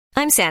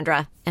I'm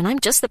Sandra, and I'm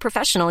just the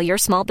professional your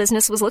small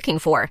business was looking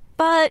for.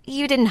 But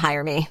you didn't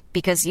hire me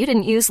because you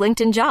didn't use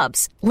LinkedIn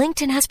Jobs.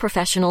 LinkedIn has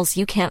professionals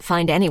you can't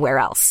find anywhere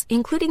else,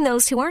 including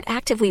those who aren't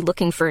actively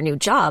looking for a new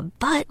job,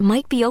 but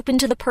might be open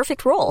to the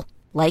perfect role,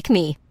 like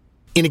me.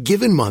 In a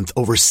given month,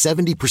 over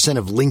 70%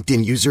 of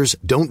LinkedIn users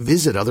don't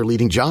visit other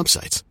leading job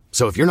sites.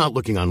 So if you're not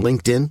looking on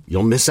LinkedIn,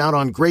 you'll miss out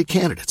on great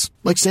candidates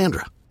like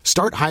Sandra.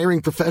 Start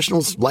hiring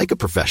professionals like a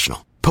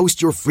professional.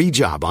 Post your free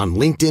job on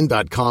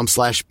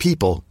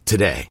linkedin.com/people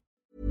today.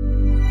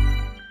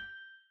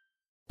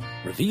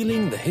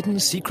 Revealing the hidden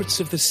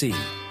secrets of the sea.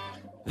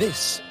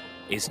 This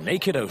is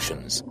Naked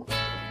Oceans.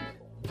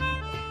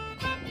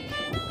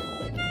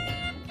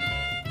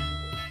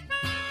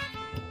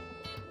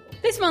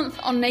 This month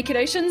on Naked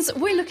Oceans,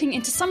 we're looking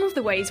into some of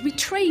the ways we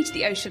trade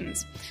the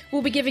oceans.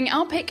 We'll be giving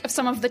our pick of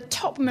some of the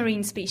top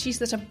marine species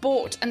that are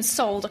bought and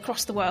sold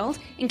across the world,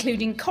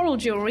 including coral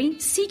jewellery,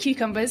 sea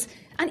cucumbers,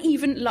 and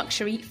even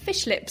luxury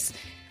fish lips.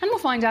 And we'll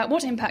find out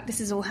what impact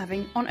this is all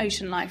having on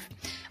ocean life.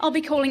 I'll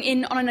be calling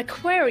in on an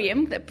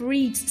aquarium that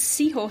breeds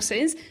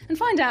seahorses and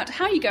find out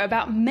how you go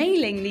about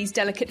mailing these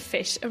delicate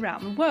fish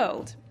around the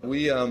world.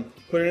 We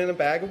put it in a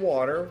bag of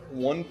water,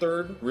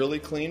 1/3 really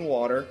clean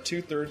water,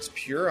 2/3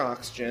 pure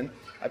oxygen.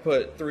 I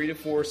put 3 to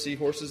 4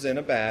 seahorses in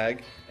a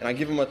bag, and I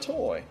give them a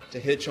toy to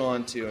hitch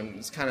onto, and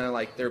it's kind of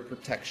like their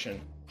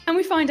protection. And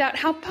we find out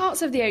how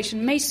parts of the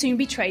ocean may soon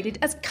be traded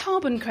as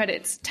carbon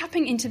credits,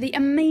 tapping into the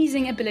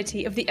amazing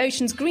ability of the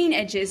ocean's green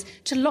edges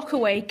to lock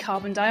away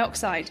carbon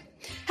dioxide.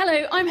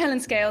 Hello, I'm Helen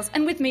Scales,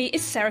 and with me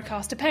is Sarah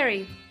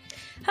Castor-Perry.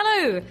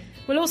 Hello!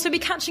 We'll also be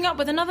catching up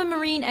with another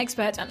marine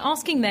expert and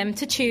asking them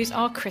to choose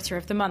our critter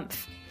of the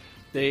month.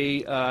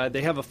 They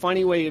have a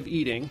funny way of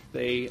eating.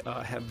 They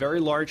have very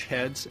large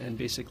heads, and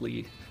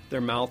basically their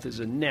mouth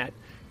is a net,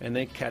 and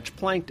they catch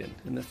plankton.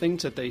 And the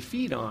things that they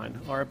feed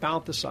on are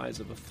about the size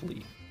of a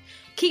flea.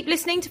 Keep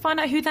listening to find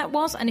out who that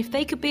was and if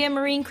they could be a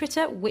marine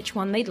critter, which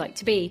one they'd like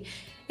to be.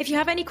 If you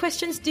have any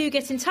questions, do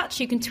get in touch.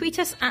 You can tweet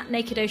us at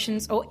Naked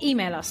Oceans or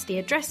email us. The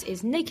address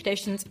is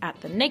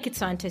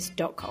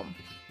nakedoceans@thenakedscientist.com.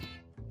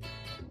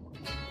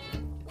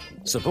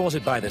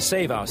 Supported by the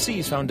Save Our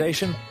Seas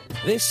Foundation,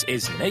 this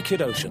is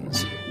Naked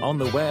Oceans, on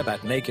the web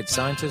at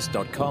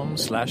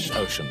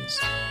nakedscientist.com/oceans.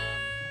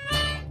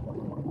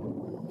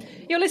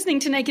 You're listening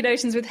to Naked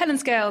Oceans with Helen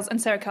Scales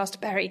and Sarah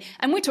Castor-Perry,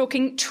 and we're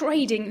talking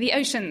trading the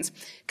oceans.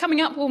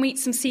 Coming up, we'll meet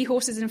some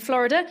seahorses in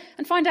Florida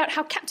and find out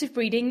how captive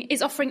breeding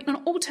is offering an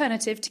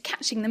alternative to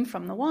catching them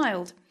from the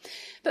wild.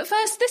 But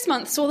first, this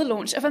month saw the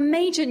launch of a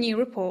major new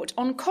report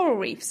on coral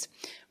reefs.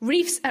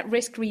 Reefs at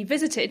Risk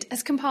Revisited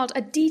has compiled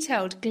a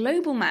detailed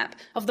global map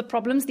of the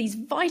problems these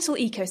vital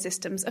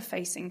ecosystems are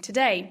facing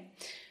today.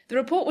 The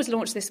report was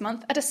launched this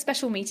month at a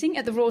special meeting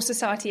at the Royal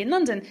Society in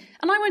London,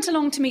 and I went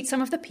along to meet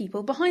some of the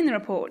people behind the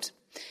report.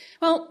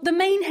 Well, the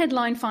main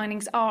headline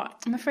findings are,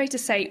 I'm afraid to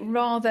say,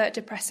 rather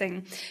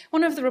depressing.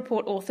 One of the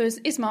report authors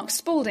is Mark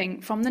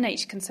Spalding from the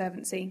Nature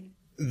Conservancy.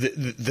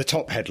 The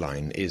top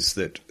headline is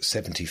that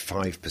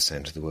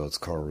 75% of the world's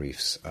coral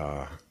reefs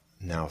are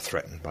now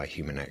threatened by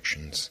human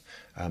actions.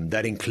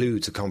 That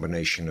includes a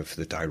combination of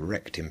the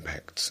direct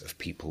impacts of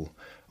people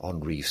on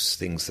reefs,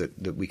 things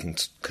that we can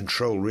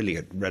control really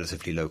at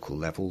relatively local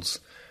levels.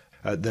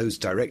 Those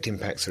direct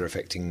impacts are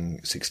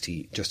affecting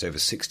just over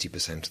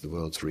 60% of the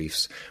world's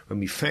reefs. When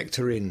we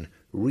factor in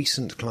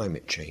recent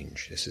climate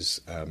change, this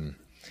is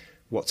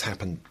what's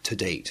happened to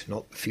date,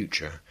 not the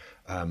future,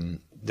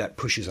 that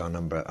pushes our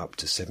number up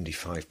to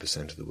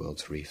 75% of the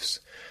world's reefs.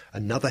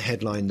 Another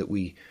headline that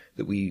we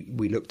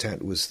looked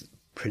at was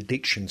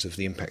predictions of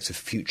the impacts of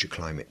future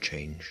climate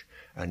change,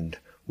 and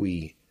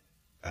we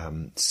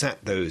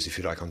sat those, if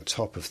you like, on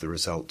top of the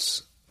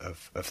results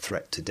of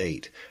threat to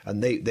date,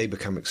 and they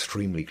become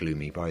extremely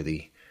gloomy. By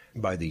the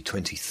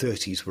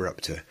 2030s, we're up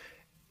to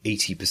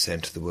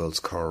 80% of the world's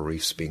coral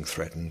reefs being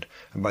threatened,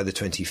 and by the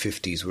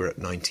 2050s, we're at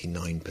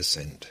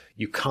 99%.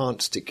 You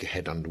can't stick your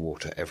head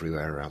underwater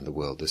everywhere around the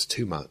world. There's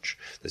too much.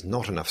 There's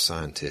not enough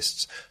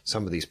scientists.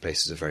 Some of these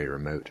places are very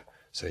remote.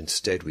 So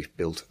instead, we've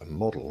built a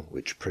model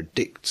which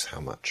predicts how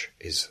much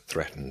is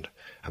threatened,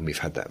 and we've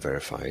had that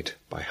verified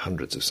by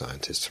hundreds of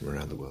scientists from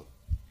around the world.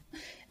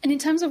 And in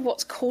terms of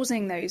what's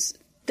causing this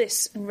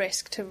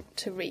risk to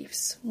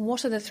reefs,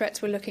 what are the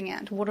threats we're looking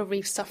at? What are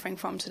reefs suffering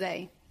from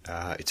today?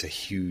 It's a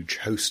huge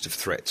host of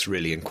threats,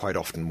 really, and quite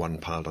often one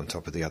piled on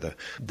top of the other.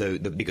 Though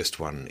the biggest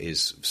one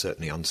is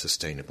certainly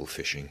unsustainable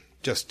fishing,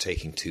 just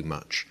taking too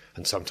much,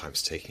 and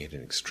sometimes taking it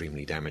in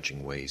extremely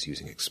damaging ways,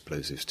 using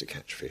explosives to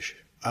catch fish.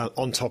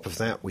 On top of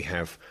that, we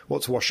have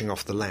what's washing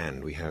off the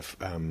land. We have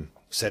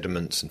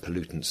sediments and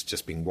pollutants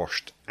just being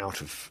washed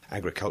out of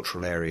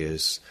agricultural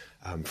areas,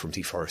 from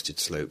deforested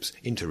slopes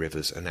into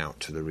rivers and out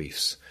to the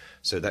reefs.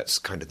 So that's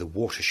kind of the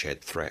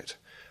watershed threat.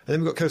 And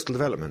then we've got coastal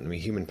development. I mean,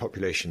 human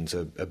populations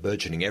are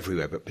burgeoning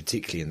everywhere, but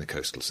particularly in the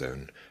coastal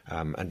zone.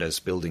 And as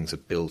buildings are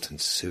built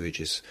and sewage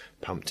is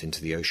pumped into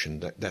the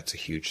ocean, that's a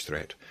huge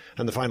threat.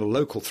 And the final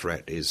local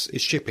threat is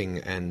shipping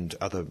and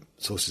other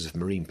sources of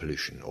marine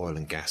pollution, oil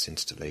and gas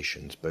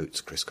installations,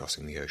 boats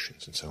crisscrossing the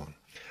oceans, and so on.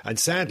 And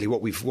sadly,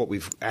 what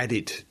we've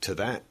added to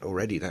that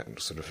already,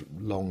 that sort of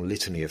long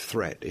litany of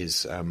threat,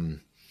 is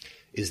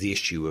the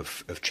issue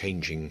of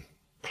changing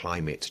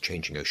climate,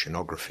 changing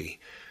oceanography.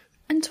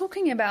 And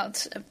talking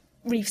about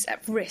reefs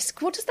at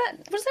risk, what does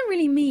that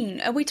really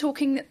mean? Are we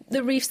talking that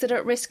the reefs that are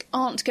at risk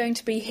aren't going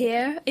to be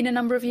here in a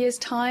number of years'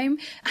 time?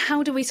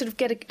 How do we sort of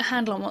get a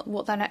handle on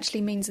what that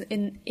actually means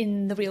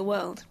in the real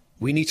world?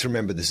 We need to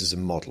remember this is a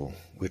model.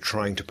 We're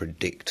trying to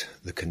predict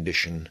the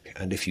condition,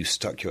 and if you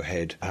stuck your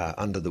head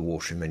under the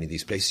water in many of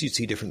these places, you'd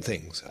see different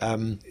things.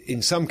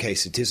 In some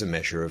cases, it is a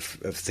measure of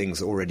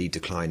things already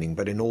declining,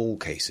 but in all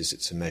cases,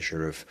 it's a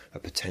measure of a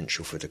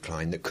potential for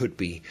decline that could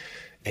be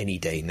any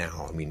day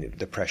now. I mean,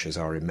 the pressures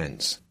are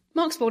immense.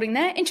 Mark Spalding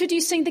there,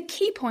 introducing the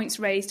key points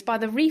raised by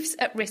the Reefs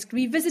at Risk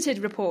Revisited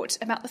report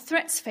about the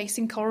threats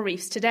facing coral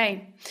reefs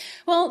today.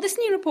 Well, this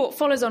new report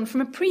follows on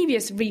from a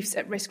previous Reefs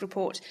at Risk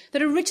report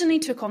that originally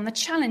took on the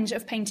challenge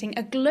of painting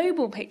a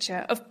global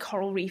picture of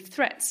coral reef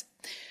threats.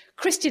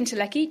 Christian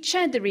Telecki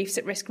chaired the Reefs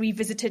at Risk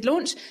Revisited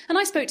launch, and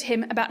I spoke to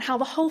him about how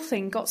the whole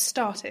thing got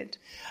started.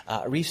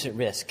 Reefs at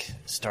Risk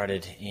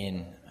started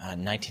in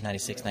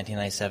 1996,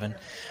 1997,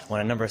 when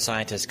a number of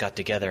scientists got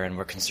together and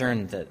were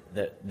concerned that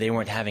they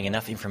weren't having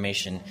enough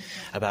information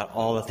about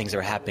all the things that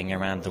were happening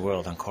around the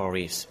world on coral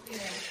reefs.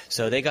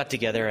 So they got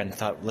together and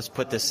thought, let's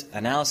put this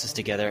analysis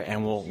together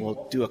and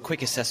we'll do a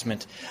quick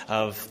assessment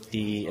of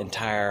the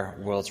entire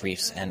world's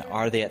reefs and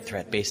are they at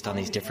threat based on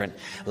these different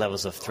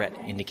levels of threat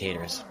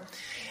indicators.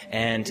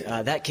 And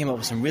that came up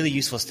with some really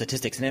useful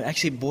statistics, and it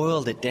actually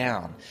boiled it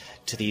down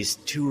to these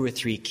 2 or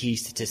 3 key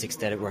statistics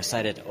that were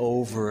cited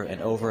over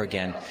and over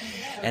again.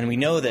 And we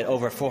know that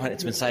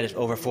it's been cited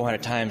over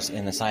 400 times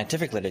in the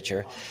scientific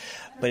literature,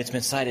 but it's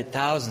been cited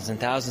thousands and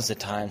thousands of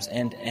times.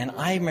 And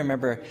I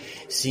remember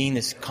seeing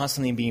this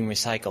constantly being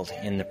recycled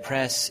in the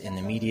press, in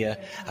the media,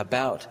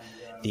 about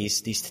these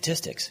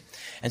statistics.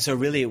 And so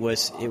really it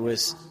was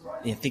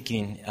in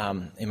thinking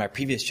in my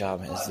previous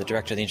job as the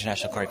director of the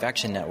International Coral Reef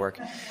Action Network,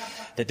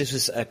 that this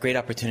was a great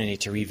opportunity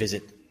to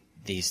revisit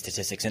these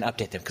statistics and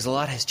update them, because a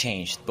lot has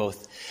changed,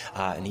 both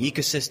in the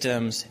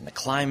ecosystems, in the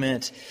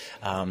climate,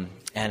 and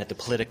at the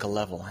political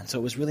level. And so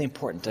it was really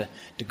important to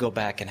go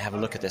back and have a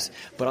look at this,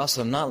 but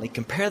also not only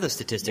compare the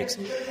statistics,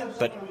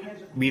 but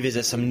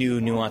revisit some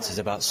new nuances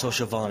about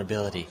social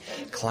vulnerability,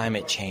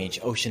 climate change,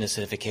 ocean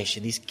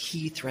acidification, these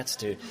key threats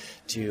to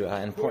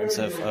importance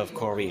of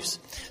coral reefs.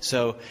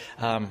 So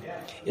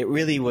it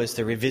really was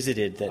the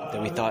Revisited that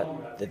we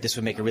thought that this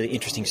would make a really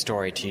interesting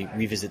story to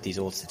revisit these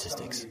old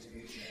statistics.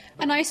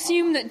 And I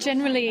assume that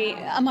generally,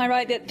 am I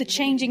right, that the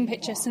changing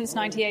picture since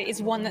 98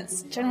 is one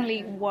that's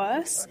generally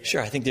worse?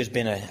 Sure, I think there's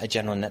been a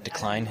general net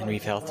decline in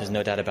reef health. There's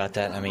no doubt about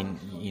that. I mean,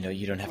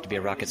 you don't have to be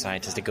a rocket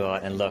scientist to go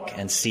out and look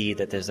and see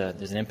that there's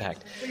an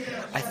impact.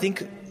 I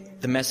think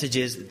the message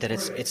is that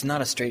it's not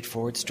a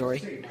straightforward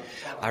story.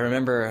 I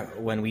remember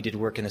when we did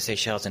work in the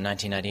Seychelles in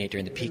 1998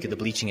 during the peak of the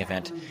bleaching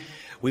event,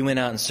 we went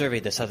out and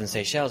surveyed the southern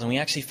Seychelles, and we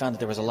actually found that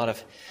there was a lot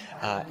of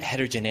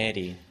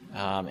heterogeneity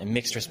and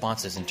mixed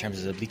responses in terms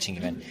of the bleaching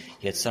event.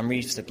 You had some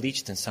reefs that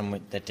bleached and some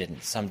that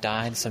didn't. Some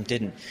died, some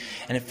didn't.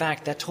 And in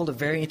fact, that told a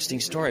very interesting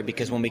story,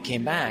 because when we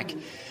came back,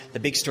 the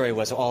big story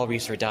was all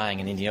reefs were dying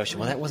in the Indian Ocean.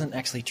 Well, that wasn't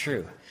actually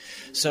true.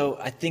 So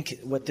I think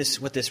what this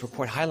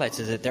report highlights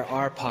is that there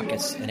are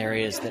pockets and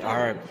areas that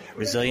are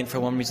resilient for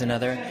one reason or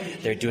another.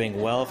 They're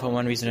doing well for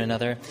one reason or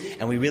another,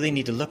 and we really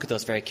need to look at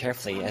those very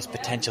carefully as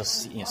potential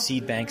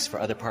seed banks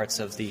for other parts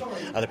of the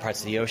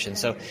ocean.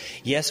 So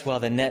yes, while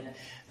the net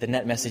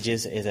message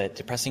is a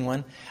depressing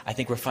one, I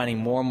think we're finding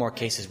more and more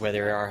cases where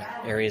there are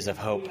areas of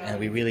hope, and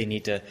we really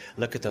need to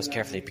look at those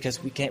carefully,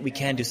 because we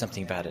can do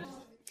something about it.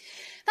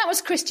 That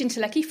was Christian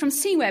Telecki from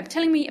Seaweb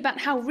telling me about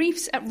how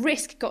Reefs at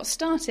Risk got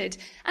started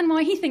and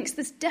why he thinks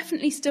there's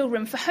definitely still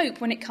room for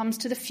hope when it comes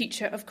to the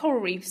future of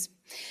coral reefs.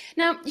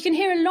 Now, you can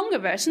hear a longer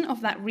version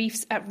of that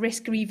Reefs at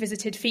Risk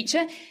Revisited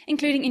feature,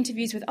 including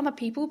interviews with other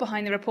people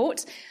behind the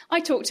report. I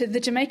talked to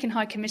the Jamaican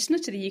High Commissioner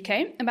to the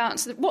UK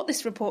about what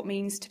this report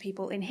means to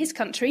people in his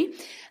country,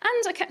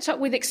 and I catch up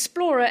with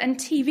explorer and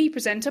TV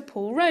presenter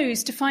Paul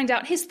Rose to find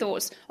out his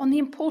thoughts on the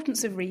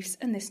importance of reefs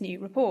and this new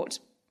report.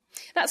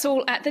 That's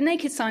all at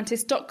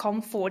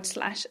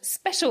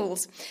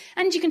thenakedscientist.com/specials.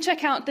 And you can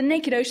check out the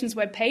Naked Oceans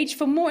webpage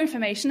for more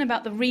information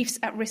about the Reefs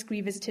at Risk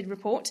Revisited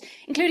report,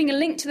 including a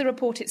link to the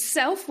report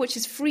itself, which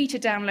is free to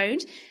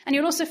download. And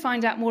you'll also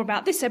find out more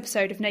about this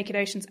episode of Naked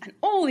Oceans and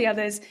all the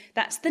others.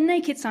 That's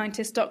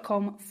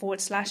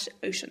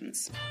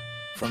thenakedscientist.com/oceans.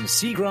 From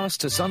seagrass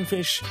to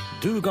sunfish,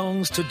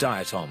 dugongs to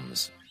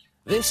diatoms.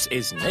 This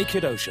is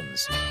Naked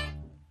Oceans.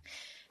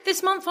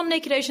 This month on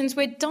Naked Oceans,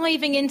 we're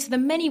diving into the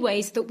many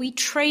ways that we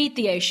trade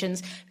the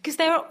oceans, because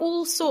there are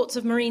all sorts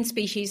of marine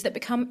species that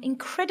become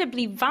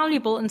incredibly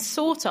valuable and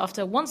sought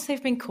after once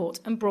they've been caught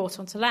and brought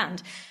onto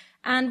land.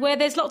 And where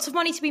there's lots of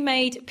money to be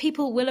made,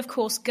 people will, of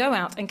course, go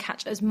out and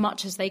catch as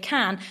much as they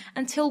can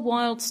until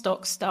wild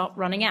stocks start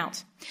running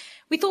out.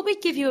 We thought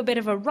we'd give you a bit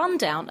of a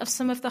rundown of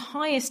some of the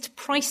highest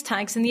price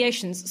tags in the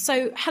oceans.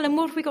 So, Helen,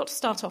 what have we got to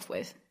start off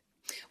with?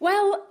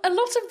 Well, a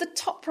lot of the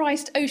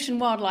top-priced ocean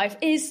wildlife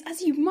is,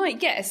 as you might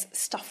guess,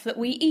 stuff that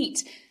we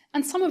eat.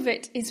 And some of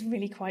it is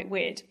really quite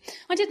weird.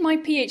 I did my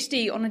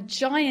PhD on a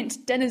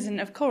giant denizen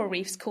of coral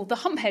reefs called the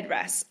humphead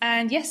wrasse.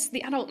 And yes,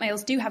 the adult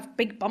males do have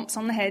big bumps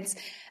on the heads.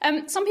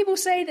 Some people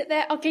say that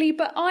they're ugly,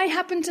 but I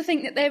happen to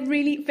think that they're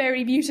really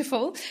very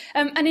beautiful.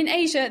 And in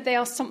Asia, they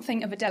are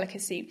something of a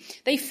delicacy.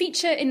 They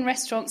feature in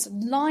restaurants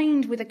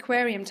lined with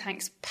aquarium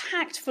tanks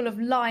packed full of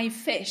live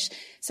fish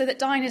so that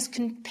diners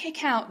can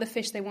pick out the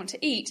fish they want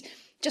to eat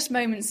just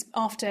moments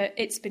after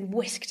it's been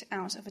whisked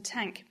out of a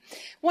tank.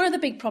 One of the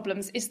big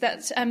problems is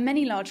that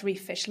many large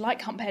reef fish,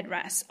 like humphead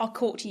wrasse, are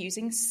caught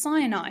using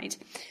cyanide.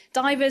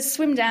 Divers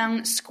swim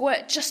down,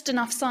 squirt just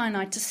enough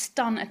cyanide to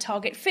stun a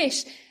target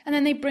fish, and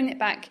then they bring it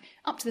back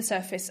up to the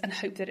surface and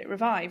hope that it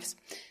revives.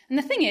 And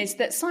the thing is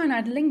that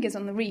cyanide lingers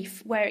on the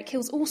reef where it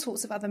kills all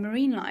sorts of other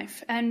marine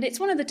life, and it's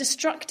one of the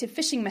destructive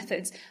fishing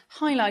methods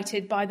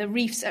highlighted by the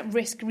Reefs at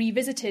Risk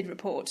Revisited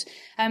report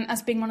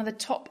as being one of the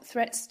top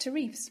threats to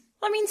reefs.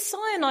 I mean,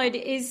 cyanide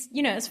is,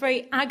 it's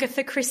very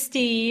Agatha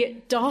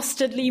Christie,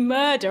 dastardly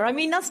murder. I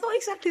mean, that's not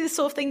exactly the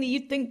sort of thing that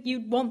you'd think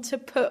you'd want to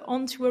put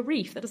onto a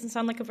reef. That doesn't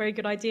sound like a very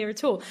good idea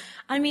at all.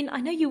 I mean,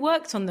 I know you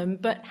worked on them,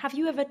 but have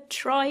you ever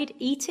tried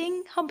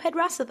eating humphead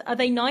wrasse? Are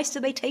they nice?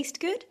 Do they taste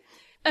good?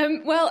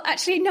 Well,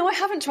 actually, no, I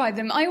haven't tried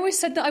them. I always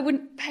said that I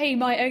wouldn't pay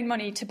my own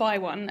money to buy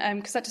one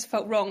because that just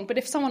felt wrong. But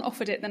if someone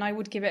offered it, then I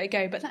would give it a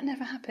go. But that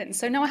never happened.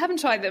 So no, I haven't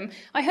tried them.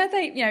 I heard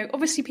they,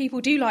 obviously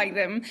people do like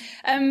them.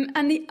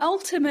 And the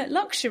ultimate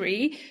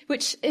luxury,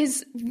 which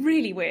is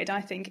really weird,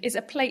 I think, is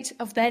a plate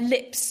of their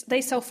lips.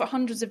 They sell for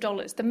hundreds of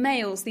dollars. The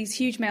males, these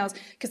huge males,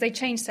 because they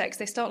change sex,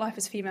 they start life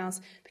as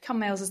females, become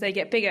males as they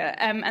get bigger,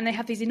 and they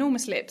have these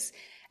enormous lips.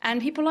 And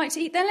people like to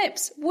eat their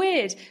lips.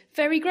 Weird.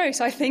 Very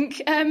gross, I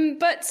think.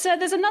 But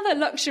there's another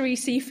luxury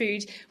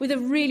seafood with a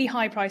really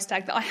high price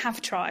tag that I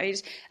have tried,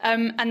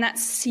 and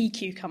that's sea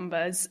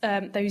cucumbers,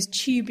 those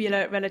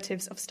tubular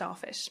relatives of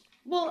starfish.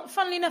 Well,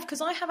 funnily enough,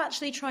 because I have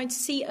actually tried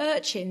sea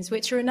urchins,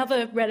 which are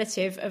another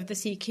relative of the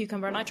sea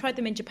cucumber, and I tried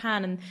them in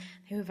Japan, and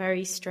they were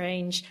very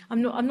strange.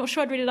 I'm not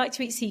sure I'd really like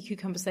to eat sea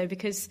cucumbers, though,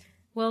 because,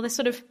 well, they're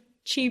sort of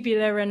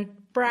tubular and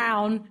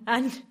brown,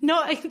 and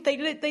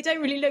they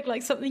don't really look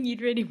like something you'd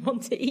really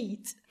want to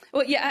eat.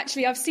 Well, yeah,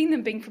 actually, I've seen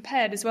them being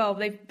prepared as well.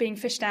 They're being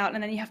fished out,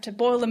 and then you have to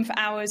boil them for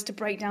hours to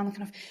break down the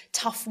kind of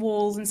tough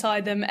walls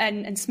inside them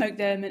and smoke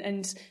them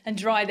and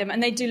dry them.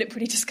 And they do look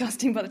pretty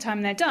disgusting by the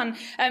time they're done.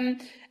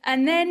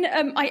 And then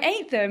I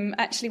ate them,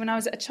 actually, when I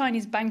was at a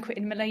Chinese banquet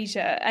in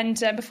Malaysia. And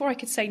before I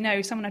could say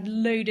no, someone had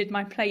loaded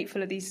my plate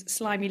full of these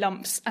slimy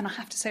lumps. And I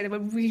have to say they were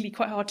really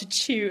quite hard to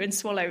chew and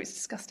swallow. It's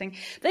disgusting.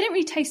 They don't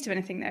really taste of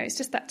anything, though. It's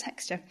just that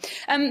texture.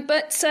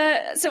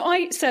 So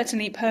I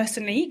certainly,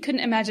 personally,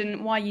 couldn't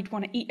imagine why you'd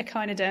want to eat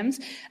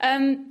echinoderms.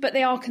 But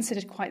they are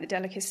considered quite the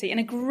delicacy. And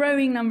a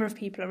growing number of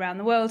people around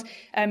the world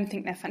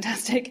think they're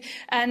fantastic.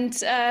 And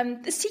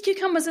the sea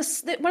cucumbers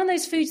are one of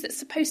those foods that's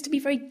supposed to be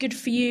very good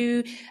for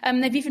you.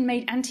 They've even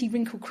made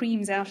anti-wrinkle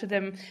creams out of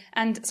them,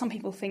 and some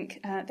people think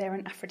they're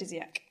an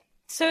aphrodisiac.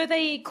 So are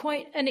they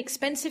quite an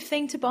expensive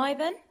thing to buy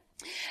then?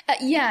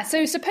 Yeah,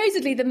 so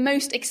supposedly the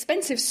most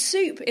expensive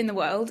soup in the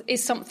world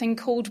is something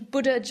called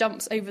Buddha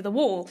Jumps Over the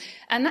Wall,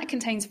 and that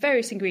contains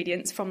various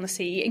ingredients from the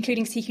sea,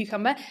 including sea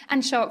cucumber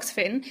and shark's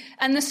fin,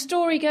 and the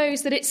story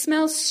goes that it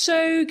smells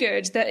so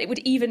good that it would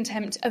even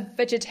tempt a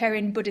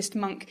vegetarian Buddhist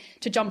monk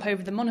to jump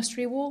over the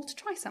monastery wall to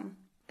try some.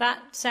 That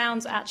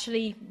sounds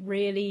actually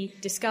really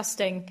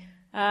disgusting.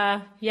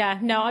 I'm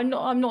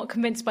not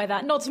convinced by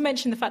that. Not to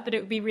mention the fact that it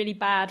would be really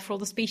bad for all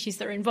the species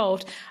that are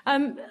involved.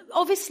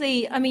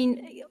 Obviously, I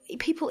mean,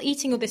 people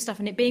eating all this stuff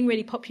and it being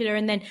really popular,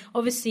 and then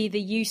obviously the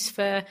use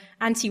for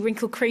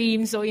anti-wrinkle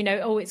creams or,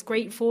 it's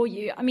great for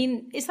you. I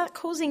mean, is that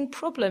causing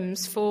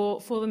problems for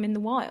them in the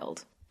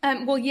wild?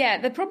 Well, yeah,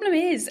 the problem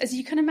is, as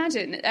you can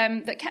imagine,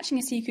 that catching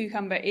a sea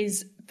cucumber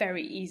is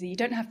very easy. You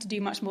don't have to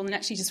do much more than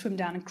actually just swim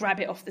down and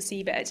grab it off the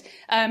seabed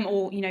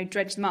or,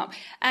 dredge them up.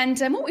 And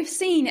what we've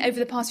seen over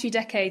the past few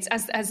decades,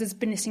 as there's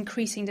been this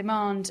increasing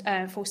demand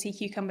for sea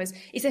cucumbers,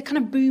 is a kind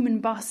of boom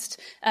and bust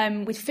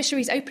with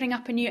fisheries opening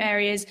up in new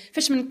areas,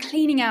 fishermen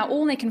cleaning out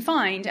all they can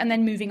find and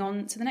then moving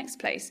on to the next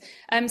place.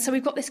 So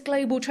we've got this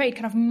global trade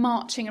kind of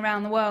marching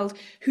around the world,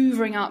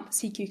 hoovering up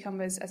sea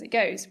cucumbers as it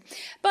goes.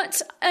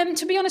 But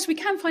to be honest, we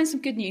can find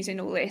some good news in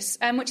all this,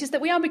 which is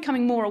that we are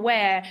becoming more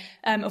aware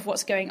of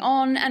what's going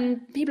on,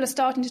 and people are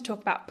starting to talk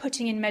about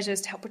putting in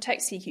measures to help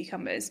protect sea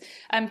cucumbers,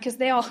 because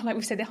they are, like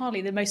we said, they're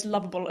hardly the most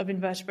lovable of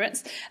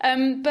invertebrates.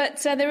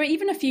 But there are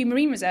even a few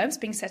marine reserves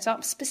being set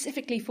up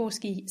specifically for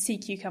sea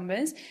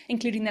cucumbers,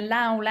 including the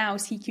Lau Lau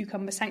Sea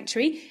Cucumber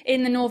Sanctuary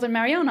in the Northern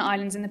Mariana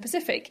Islands in the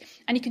Pacific.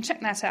 And you can check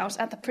that out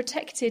at the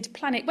Protected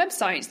Planet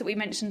website that we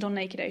mentioned on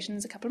Naked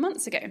Oceans a couple of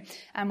months ago.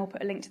 And we'll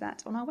put a link to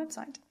that on our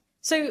website.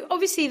 So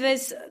obviously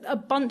there's a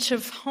bunch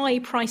of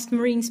high-priced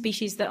marine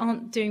species that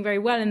aren't doing very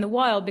well in the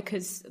wild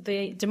because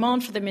the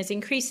demand for them is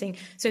increasing.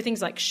 So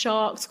things like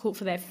sharks caught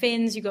for their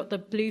fins, you've got the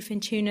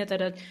bluefin tuna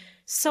that are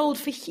sold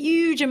for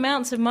huge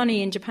amounts of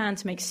money in Japan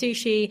to make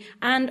sushi,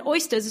 and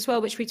oysters as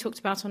well, which we talked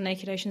about on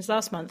Naked Oceans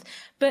last month.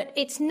 But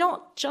it's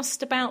not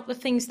just about the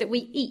things that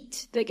we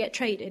eat that get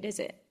traded, is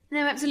it?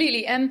 No,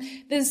 absolutely.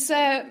 There's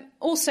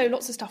also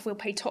lots of stuff we'll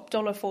pay top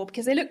dollar for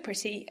because they look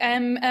pretty.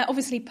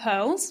 Obviously,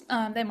 pearls.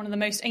 They're one of the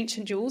most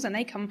ancient jewels, and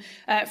they come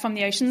from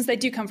the oceans. They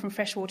do come from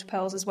freshwater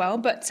pearls as well,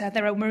 but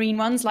there are marine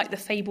ones like the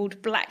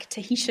fabled black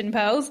Tahitian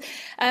pearls.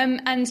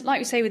 And like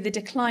we say, with the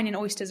decline in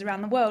oysters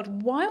around the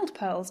world, wild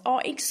pearls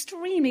are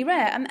extremely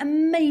rare and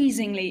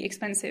amazingly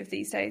expensive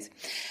these days.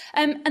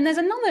 And there's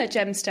another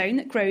gemstone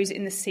that grows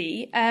in the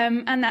sea,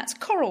 and that's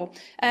coral.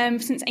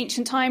 Since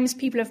ancient times,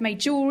 people have made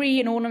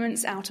jewellery and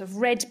ornaments out of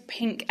red,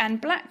 pink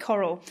and black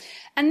coral.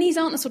 And these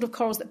aren't the sort of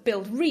corals that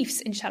build reefs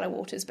in shallow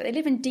waters, but they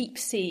live in deep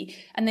sea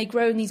and they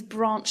grow in these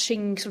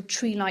branching sort of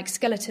tree-like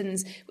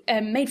skeletons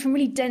made from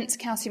really dense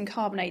calcium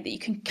carbonate that you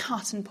can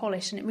cut and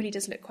polish, and it really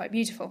does look quite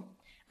beautiful.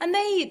 And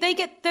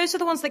those are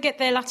the ones that get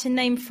their Latin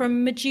name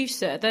from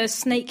Medusa, the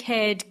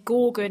snake-haired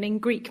Gorgon in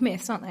Greek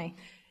myths, aren't they?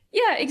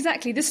 Yeah,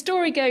 exactly. The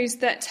story goes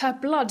that her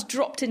blood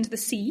dropped into the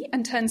sea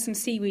and turned some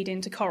seaweed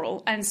into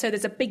coral, and so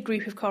there's a big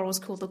group of corals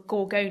called the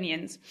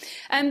Gorgonians.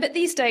 But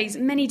these days,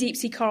 many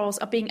deep-sea corals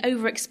are being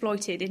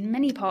overexploited in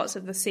many parts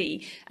of the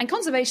sea, and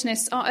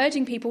conservationists are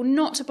urging people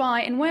not to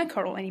buy and wear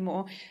coral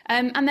anymore.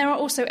 And there are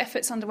also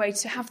efforts underway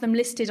to have them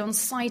listed on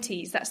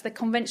CITES, that's the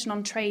Convention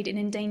on Trade in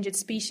Endangered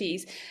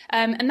Species,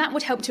 and that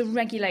would help to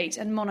regulate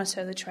and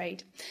monitor the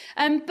trade.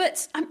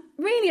 But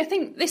really, I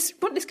think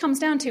what this comes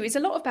down to is a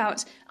lot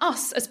about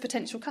us as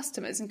potential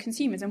customers and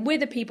consumers, and we're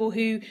the people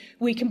who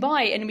we can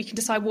buy and we can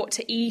decide what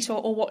to eat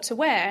or what to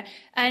wear.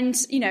 And,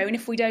 and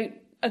if we don't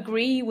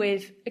agree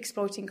with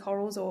exploiting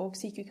corals or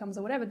sea cucumbers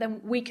or whatever,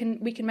 then we can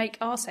make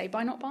our say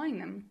by not buying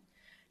them.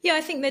 Yeah,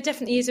 I think there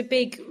definitely is a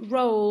big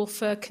role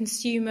for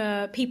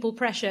consumer people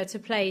pressure to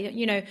play,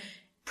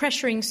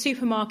 pressuring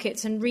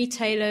supermarkets and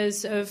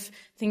retailers of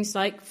things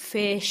like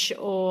fish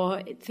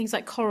or things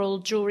like coral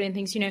jewelry and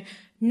things,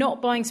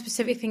 not buying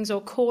specific things or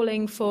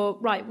calling for,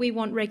 right, we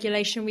want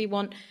regulation, we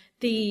want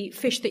the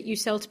fish that you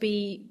sell to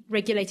be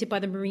regulated by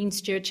the Marine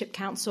Stewardship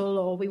Council,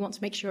 or we want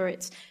to make sure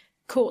it's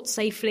caught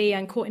safely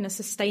and caught in a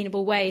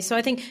sustainable way. So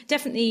I think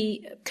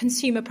definitely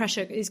consumer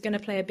pressure is going to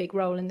play a big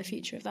role in the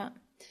future of that.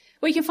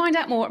 Well, you can find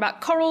out more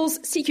about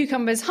corals, sea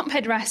cucumbers,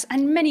 humphead wrasse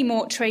and many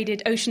more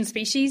traded ocean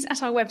species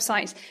at our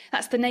website.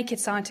 That's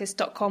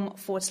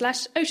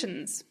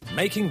thenakedscientist.com/oceans.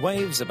 Making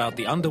waves about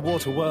the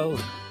underwater world.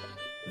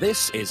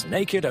 This is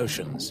Naked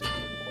Oceans.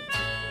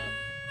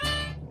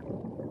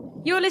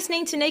 You're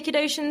listening to Naked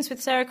Oceans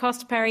with Sarah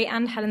Castor-Perry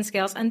and Helen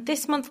Scales, and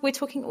this month we're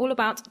talking all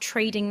about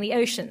trading the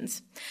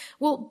oceans.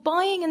 Well,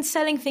 buying and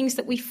selling things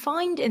that we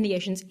find in the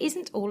oceans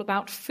isn't all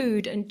about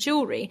food and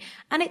jewellery,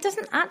 and it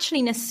doesn't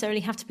actually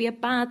necessarily have to be a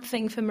bad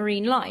thing for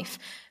marine life.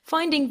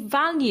 Finding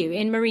value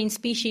in marine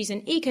species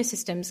and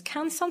ecosystems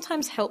can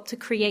sometimes help to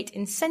create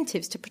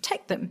incentives to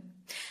protect them.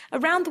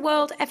 Around the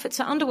world, efforts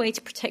are underway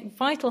to protect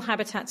vital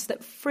habitats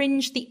that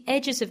fringe the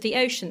edges of the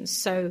oceans,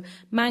 so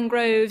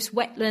mangroves,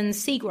 wetlands,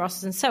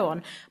 seagrasses and so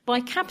on, by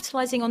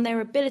capitalising on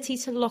their ability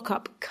to lock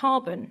up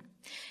carbon.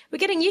 We're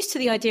getting used to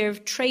the idea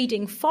of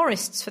trading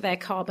forests for their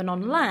carbon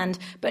on land,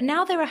 but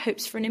now there are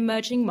hopes for an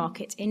emerging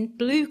market in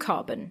blue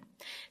carbon.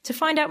 To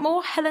find out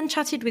more, Helen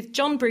chatted with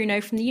John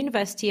Bruno from the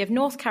University of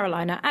North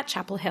Carolina at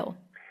Chapel Hill.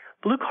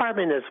 Blue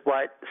carbon is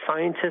what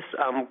scientists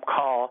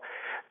call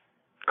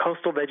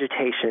coastal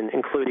vegetation,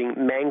 including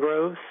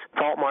mangroves,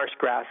 salt marsh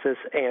grasses,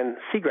 and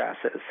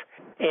seagrasses.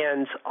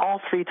 And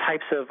all three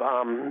types of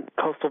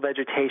coastal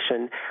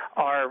vegetation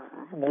are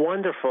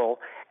wonderful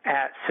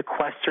at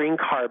sequestering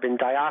carbon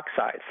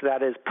dioxide. So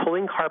that is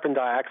pulling carbon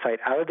dioxide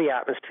out of the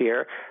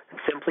atmosphere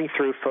simply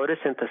through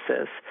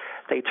photosynthesis.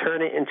 They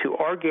turn it into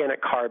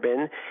organic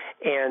carbon,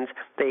 and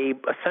they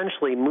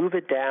essentially move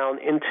it down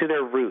into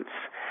their roots.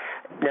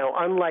 Now,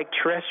 unlike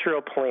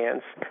terrestrial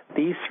plants,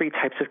 these three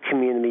types of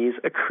communities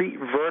accrete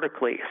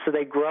vertically. So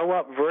they grow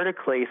up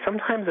vertically,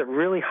 sometimes at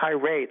really high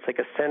rates, like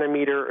a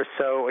centimeter or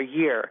so a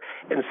year.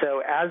 And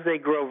so as they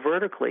grow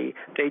vertically,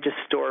 they just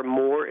store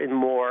more and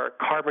more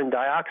carbon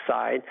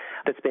dioxide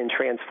that's been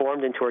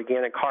transformed into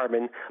organic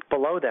carbon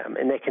below them.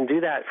 And they can do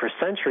that for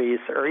centuries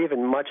or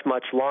even much,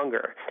 much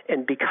longer.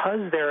 And because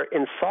they're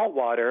in salt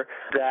water,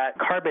 that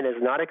carbon is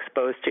not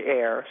exposed to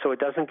air, so it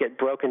doesn't get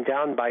broken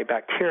down by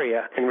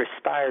bacteria and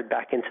respired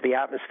back into the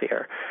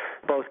atmosphere.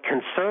 Both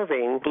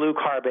conserving blue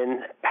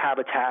carbon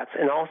habitats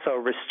and also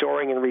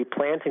restoring and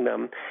replanting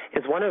them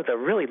is one of the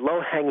really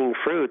low-hanging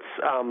fruits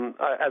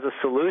as a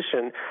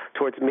solution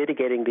towards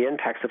mitigating the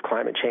impacts of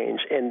climate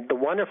change. And the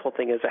wonderful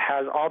thing is it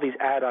has all these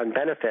add-on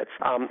benefits.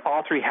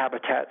 All three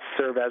habitats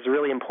serve as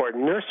really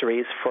important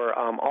nurseries for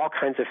all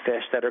kinds of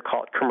fish that are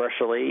caught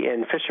commercially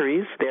in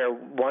fisheries. They're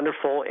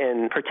wonderful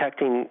in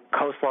protecting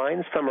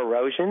coastlines from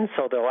erosion,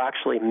 so they'll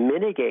actually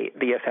mitigate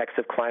the effects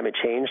of climate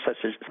change, such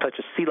such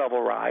as sea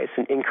level rise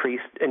and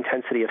increased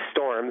intensity of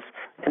storms,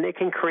 and they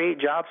can create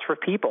jobs for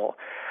people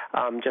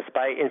just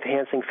by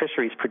enhancing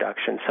fisheries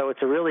production. So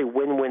it's a really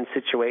win-win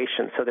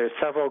situation. So there's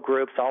several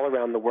groups all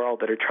around the world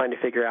that are trying to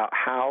figure out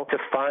how to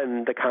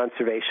fund the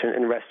conservation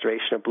and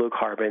restoration of blue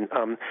carbon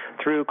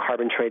through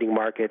carbon trading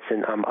markets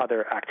and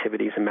other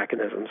activities and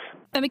mechanisms.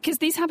 Because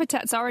these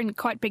habitats are in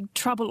quite big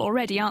trouble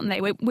already, aren't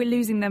they? We're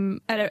losing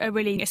them at a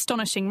really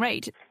astonishing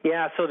rate.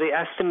 Yeah, so the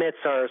estimates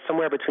are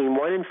somewhere between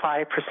 1% and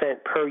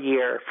 5% per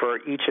year for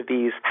each of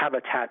these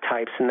habitat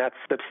types, and that's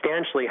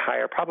substantially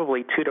higher,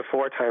 probably 2 to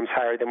 4 times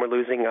higher than we're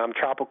losing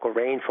tropical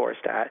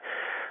rainforest at.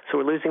 So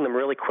we're losing them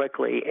really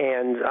quickly.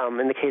 And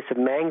in the case of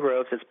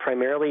mangroves, it's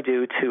primarily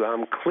due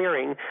to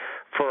clearing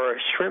for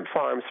shrimp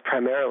farms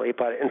primarily,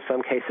 but in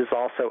some cases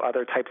also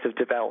other types of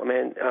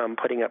development,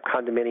 putting up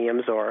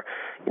condominiums or,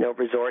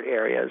 resort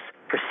areas.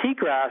 For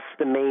seagrass,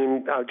 the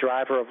main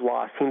driver of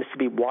loss seems to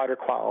be water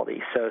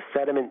quality, so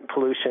sediment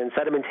pollution,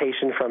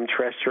 sedimentation from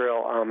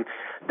terrestrial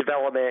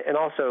development, and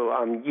also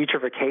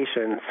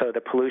eutrophication, so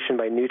the pollution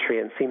by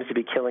nutrients seems to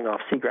be killing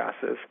off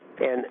seagrasses.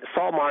 And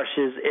salt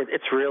marshes,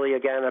 it's really,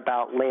 again,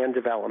 about land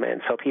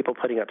development, so people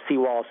putting up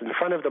seawalls in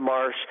front of the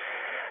marsh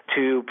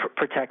to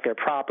protect their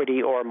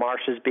property, or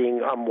marshes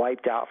being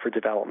wiped out for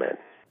development.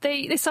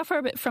 They suffer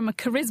a bit from a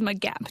charisma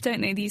gap,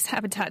 don't they, these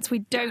habitats? We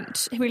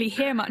don't really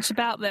hear much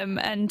about them,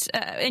 and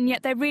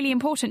yet they're really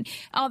important.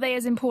 Are they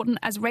as important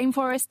as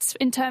rainforests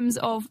in terms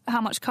of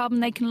how much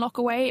carbon they can lock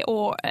away,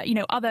 or,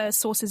 other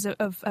sources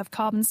of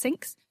carbon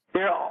sinks?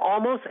 They're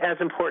almost as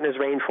important as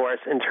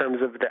rainforests in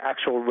terms of the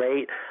actual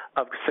rate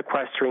of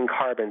sequestering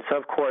carbon. So,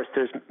 of course,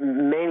 there's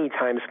many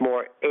times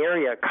more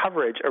area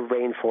coverage of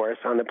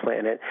rainforests on the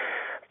planet,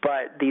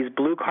 but these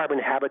blue carbon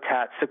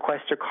habitats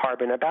sequester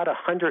carbon about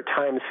 100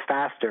 times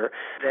faster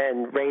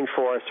than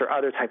rainforests or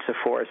other types of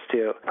forests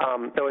do.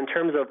 So in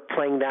terms of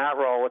playing that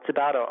role, it's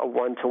about a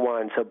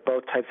 1-to-1, so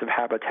both types of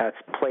habitats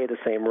play the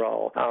same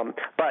role.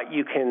 But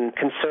you can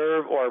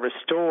conserve or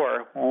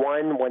restore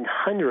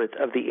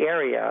 1/100th of the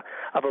area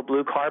of a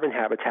blue carbon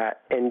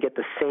habitat and get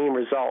the same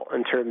result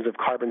in terms of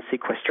carbon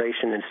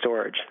sequestration and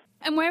storage.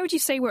 And where would you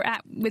say we're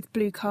at with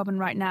blue carbon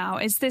right now?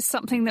 Is this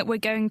something that we're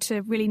going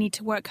to really need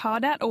to work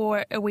hard at,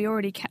 or are we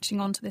already catching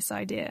on to this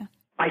idea?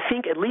 I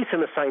think at least in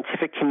the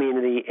scientific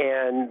community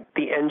and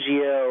the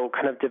NGO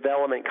kind of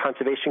development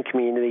conservation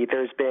community,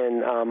 there's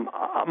been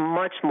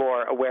much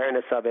more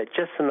awareness of it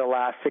just in the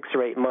last 6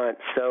 or 8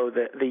 months. So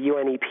the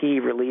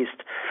UNEP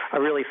released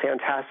a really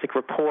fantastic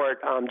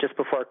report just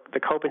before the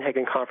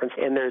Copenhagen conference,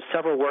 and there's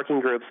several working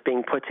groups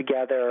being put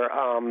together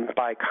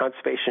by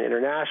Conservation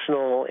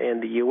International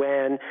and the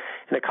UN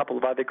and a couple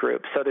of other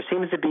groups. So there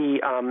seems to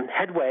be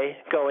headway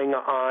going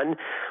on.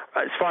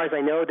 As far as I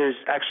know, there's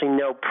actually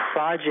no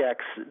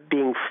projects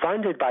being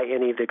funded by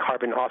any of the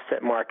carbon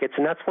offset markets,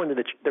 and that's one of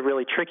the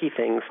really tricky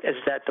things, is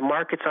that the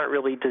markets aren't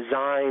really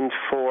designed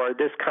for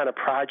this kind of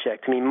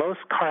project. I mean, most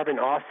carbon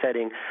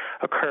offsetting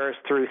occurs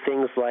through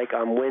things like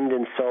wind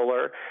and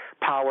solar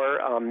power,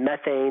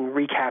 methane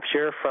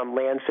recapture from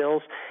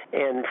landfills,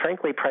 and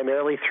frankly,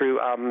 primarily through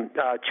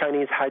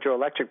Chinese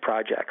hydroelectric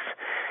projects.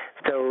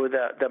 So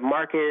the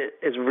market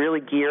is really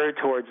geared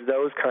towards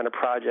those kind of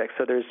projects.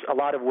 So there's a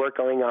lot of work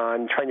going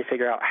on trying to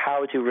figure out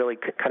how to really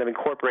kind of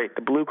incorporate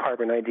the blue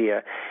carbon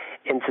idea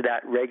into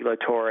that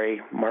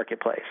regulatory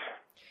marketplace.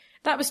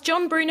 That was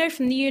John Bruno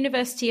from the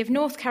University of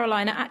North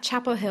Carolina at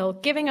Chapel Hill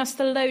giving us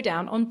the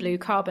lowdown on blue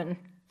carbon.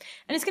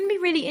 And it's going to be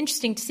really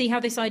interesting to see how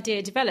this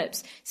idea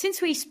develops.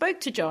 Since we spoke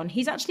to John,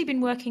 he's actually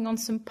been working on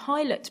some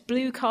pilot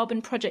blue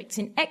carbon projects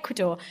in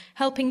Ecuador,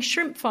 helping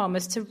shrimp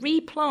farmers to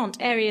replant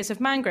areas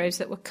of mangroves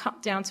that were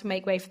cut down to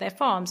make way for their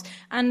farms.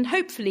 And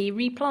hopefully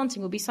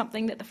replanting will be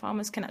something that the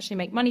farmers can actually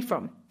make money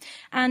from.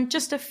 And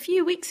just a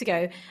few weeks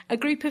ago, a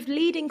group of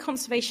leading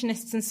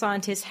conservationists and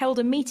scientists held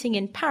a meeting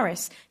in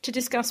Paris to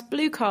discuss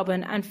blue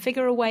carbon and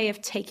figure a way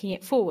of taking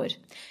it forward.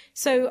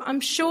 So I'm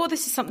sure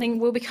this is something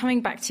we'll be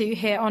coming back to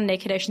here on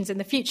Naked Oceans in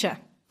the future.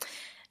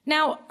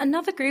 Now,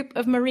 another group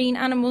of marine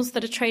animals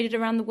that are traded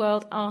around the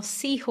world are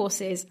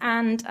seahorses.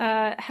 And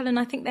Helen,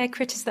 I think they're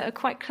critters that are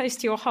quite close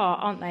to your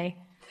heart, aren't they?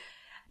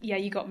 Yeah,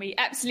 you got me.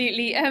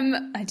 Absolutely.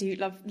 I do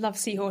love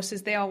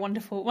seahorses. They are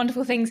wonderful,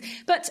 wonderful things.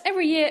 But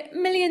every year,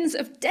 millions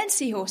of dead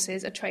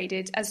seahorses are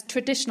traded as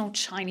traditional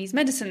Chinese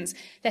medicines.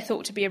 They're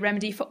thought to be a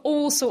remedy for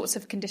all sorts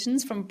of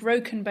conditions, from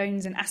broken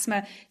bones and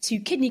asthma to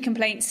kidney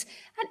complaints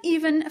and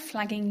even a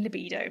flagging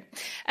libido.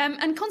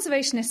 And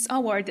conservationists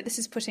are worried that this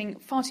is putting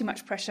far too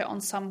much pressure on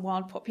some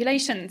wild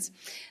populations.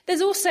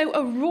 There's also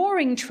a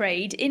roaring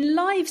trade in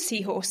live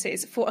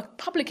seahorses for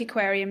public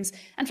aquariums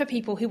and for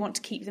people who want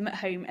to keep them at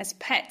home as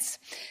pets.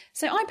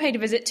 So I paid a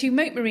visit to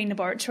Mote Marine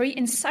Laboratory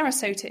in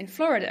Sarasota in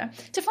Florida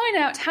to find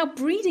out how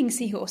breeding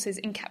seahorses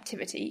in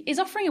captivity is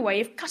offering a way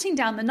of cutting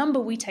down the number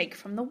we take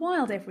from the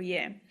wild every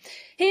year.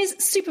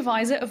 Here's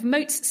Supervisor of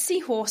Mote's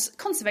Seahorse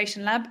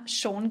Conservation Lab,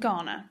 Sean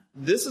Garner.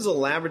 This is a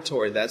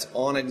laboratory that's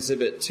on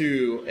exhibit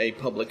to a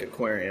public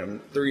aquarium.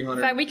 300. In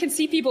fact, we can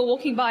see people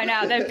walking by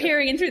now. They're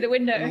peering in through the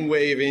window.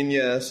 Waving,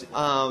 yes.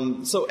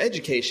 So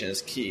education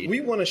is key. We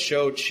want to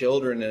show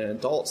children and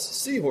adults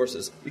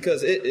seahorses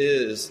because it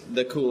is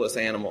the coolest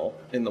animal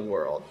in the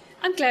world.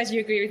 I'm glad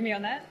you agree with me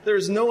on that.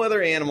 There's no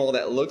other animal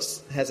that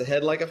has a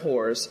head like a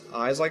horse,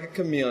 eyes like a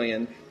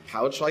chameleon,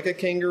 pouch like a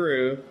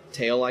kangaroo,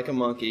 tail like a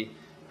monkey,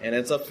 and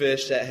it's a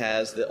fish that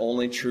has the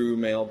only true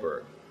male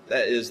bird.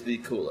 That is the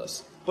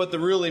coolest. But the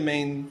really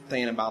main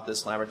thing about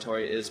this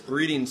laboratory is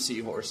breeding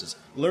seahorses,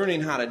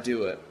 learning how to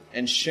do it,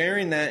 and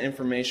sharing that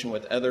information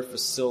with other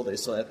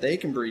facilities so that they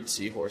can breed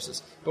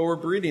seahorses. But we're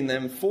breeding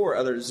them for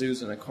other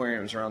zoos and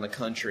aquariums around the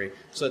country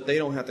so that they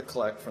don't have to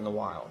collect from the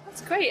wild.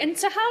 That's great. And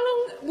so how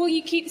long will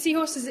you keep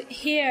seahorses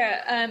here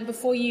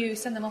before you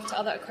send them off to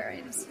other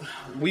aquariums?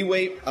 We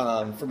wait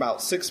for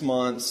about 6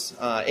 months.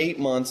 8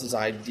 months is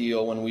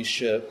ideal when we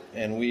ship,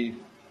 and we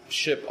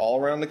ship all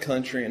around the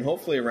country and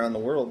hopefully around the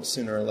world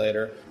sooner or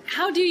later.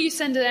 How do you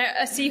send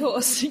a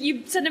seahorse?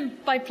 You send them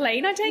by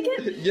plane, I take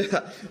it?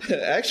 Yeah,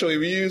 actually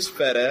we use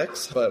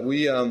FedEx, but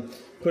we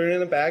put it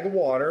in a bag of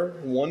water,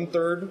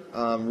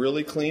 1/3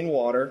 really clean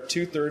water,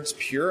 2/3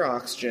 pure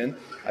oxygen.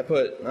 I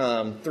put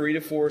 3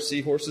 to 4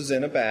 seahorses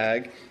in a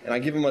bag, and I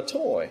give them a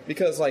toy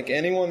because like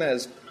anyone that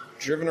has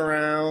driven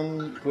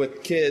around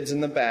with kids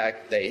in the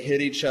back, they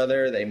hit each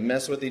other, they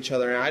mess with each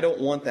other, and I don't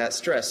want that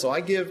stress. So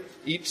I give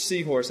each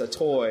seahorse a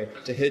toy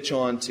to hitch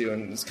onto,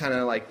 and it's kind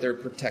of like their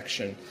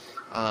protection.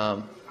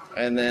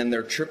 And then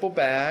they're triple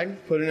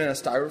bagged, put it in a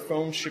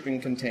styrofoam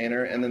shipping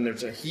container, and then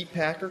there's a heat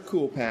pack or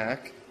cool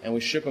pack, and we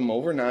ship them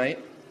overnight.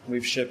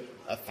 We've shipped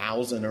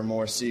 1,000 or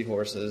more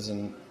seahorses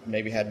and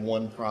maybe had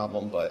one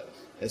problem, but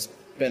it's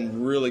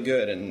been really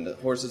good, and the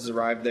horses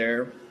arrived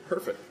there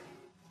perfect.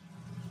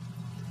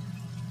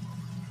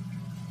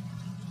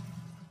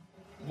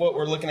 What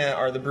we're looking at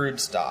are the brood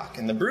stock,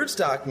 and the brood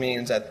stock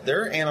means that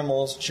they're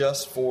animals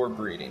just for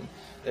breeding.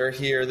 They're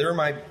here. They're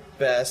my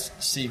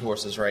best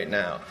seahorses right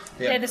now.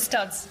 They're the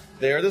studs.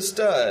 They're the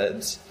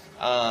studs,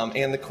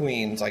 and the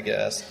queens, I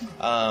guess.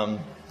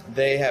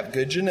 They have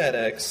good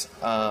genetics.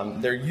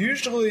 They're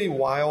usually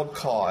wild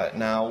caught.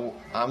 Now,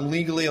 I'm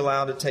legally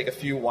allowed to take a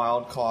few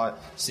wild caught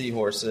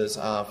seahorses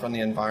from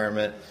the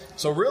environment.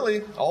 So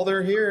really, all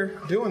they're here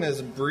doing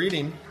is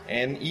breeding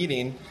and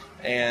eating,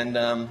 and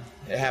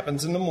it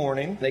happens in the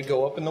morning. They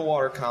go up in the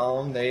water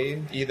column.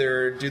 They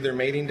either do their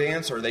mating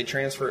dance or they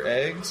transfer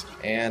eggs,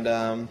 and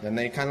then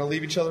they kind of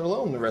leave each other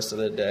alone the rest of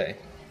the day.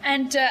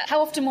 And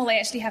how often will they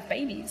actually have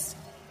babies?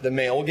 The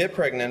male will get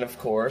pregnant, of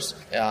course.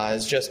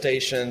 His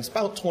gestation's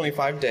about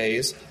 25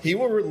 days. He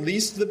will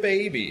release the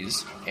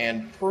babies,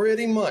 and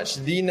pretty much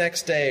the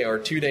next day or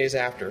 2 days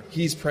after,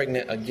 he's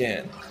pregnant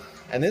again.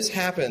 And this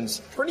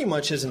happens pretty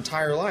much his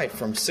entire life,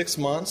 from 6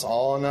 months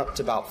on up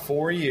to about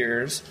 4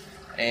 years.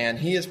 And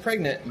he is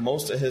pregnant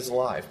most of his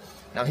life.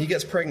 Now, he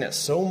gets pregnant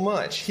so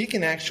much, he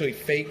can actually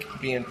fake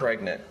being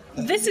pregnant.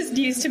 This is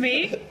news to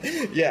me.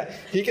 Yeah,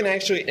 he can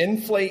actually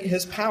inflate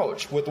his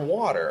pouch with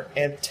water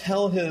and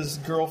tell his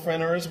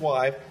girlfriend or his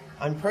wife,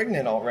 I'm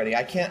pregnant already.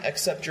 I can't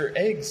accept your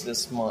eggs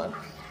this month.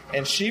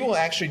 And she will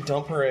actually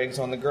dump her eggs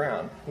on the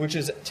ground, which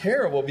is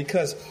terrible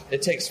because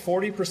it takes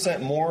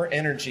 40% more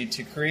energy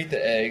to create the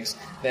eggs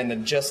than to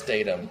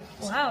gestate them.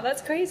 Wow,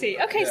 that's crazy.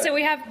 Okay, yeah. So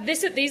we have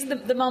these are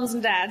the moms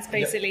and dads,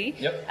 basically.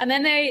 Yep. And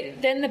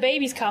then the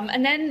babies come.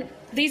 And then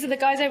these are the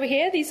guys over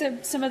here. These are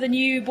some of the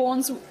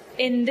newborns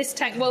in this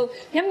tank. Well,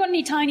 we haven't got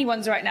any tiny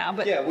ones right now,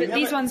 but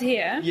these ones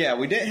here. Yeah,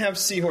 we didn't have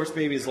seahorse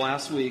babies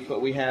last week, but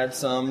we had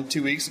some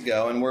 2 weeks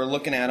ago, and we're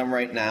looking at them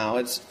right now.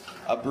 It's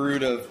a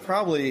brood of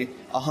probably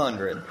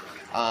 100.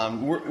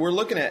 We're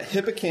looking at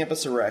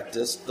Hippocampus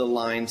erectus, the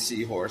line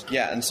seahorse.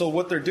 Yeah, and so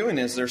what they're doing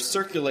is they're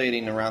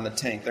circulating around the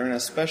tank. They're in a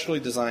specially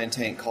designed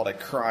tank called a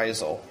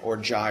chrysal or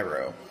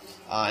gyro.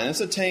 And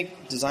it's a tank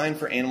designed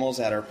for animals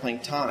that are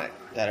planktonic,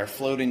 that are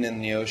floating in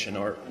the ocean,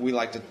 or we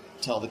like to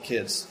tell the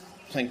kids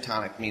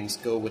planktonic means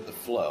go with the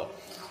flow.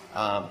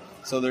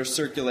 So they're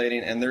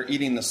circulating, and they're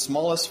eating the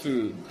smallest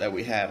food that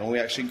we have, and we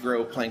actually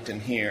grow plankton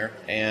here,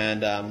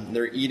 and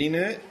they're eating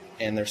it,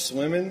 and they're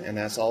swimming, and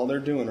that's all they're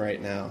doing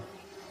right now.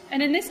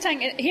 And in this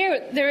tank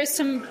here, there is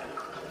some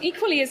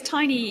equally as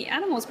tiny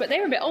animals, but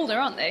they're a bit older,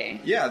 aren't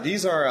they? Yeah,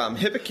 these are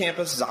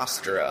Hippocampus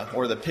zostera,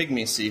 or the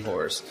pygmy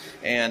seahorse,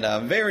 and a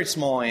very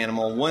small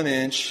animal. 1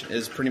 inch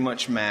is pretty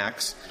much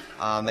max.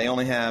 They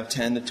only have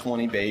 10 to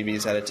 20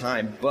 babies at a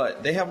time,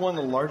 but they have one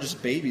of the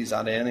largest babies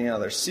out of any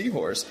other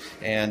seahorse,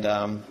 and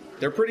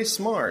they're pretty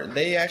smart.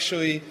 They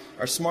actually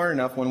are smart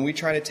enough when we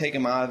try to take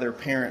them out of their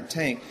parent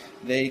tank,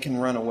 they can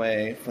run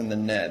away from the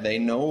net. They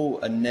know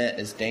a net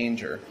is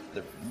danger.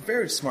 They're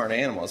very smart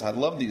animals. I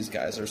love these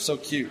guys. They're so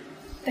cute.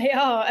 They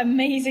are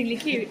amazingly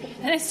cute.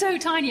 And they're so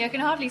tiny, I can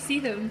hardly see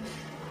them.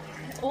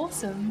 It's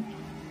awesome.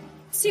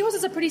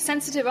 Seahorses are pretty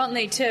sensitive, aren't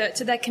they,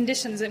 to their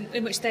conditions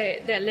in which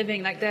they're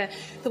living? Like the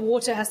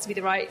water has to be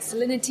the right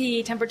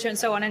salinity, temperature, and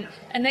so on.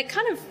 And they're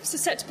kind of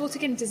susceptible to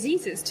getting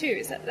diseases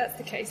too. That's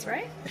the case,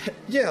 right?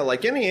 Yeah,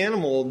 like any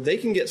animal, they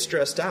can get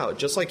stressed out.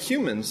 Just like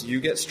humans, you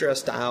get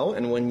stressed out,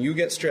 and when you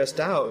get stressed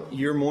out,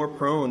 you're more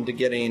prone to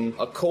getting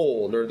a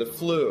cold or the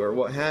flu or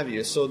what have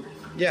you. So,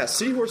 yeah,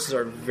 seahorses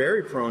are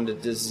very prone to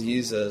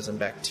diseases and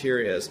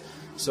bacteria.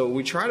 So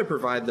we try to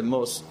provide the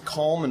most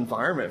calm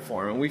environment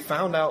for them. And we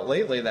found out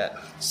lately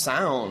that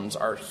sounds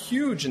are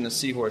huge in the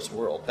seahorse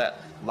world, that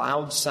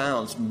loud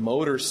sounds,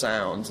 motor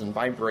sounds, and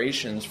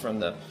vibrations from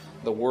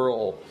the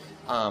world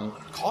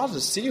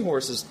causes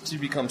seahorses to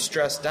become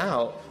stressed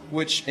out,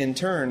 which in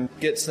turn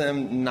gets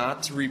them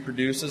not to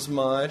reproduce as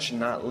much and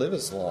not live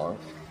as long.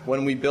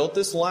 When we built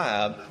this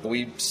lab,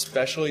 we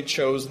specially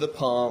chose the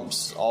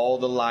pumps, all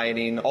the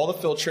lighting, all the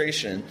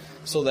filtration,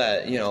 so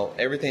that,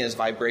 everything is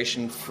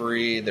vibration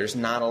free. There's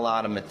not a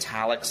lot of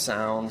metallic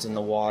sounds in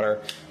the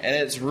water, and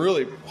it's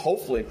really,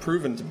 hopefully,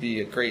 proven to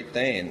be a great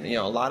thing.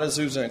 A lot of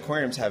zoos and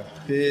aquariums have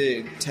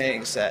big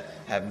tanks that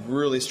have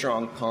really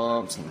strong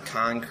pumps and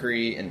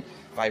concrete and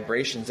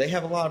vibrations. They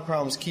have a lot of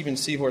problems keeping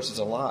seahorses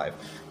alive.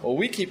 Well,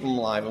 we keep them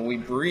alive, and we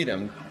breed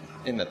them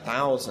in the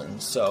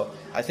thousands. So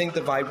I think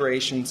the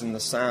vibrations and the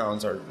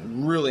sounds are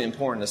really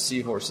important to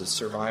seahorses'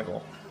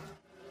 survival.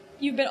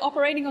 You've been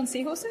operating on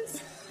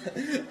seahorses?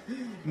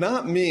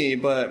 Not me,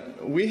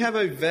 but we have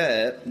a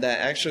vet that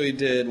actually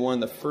did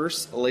one of the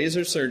first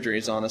laser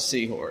surgeries on a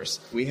seahorse.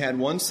 We had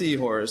one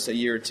seahorse a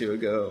year or two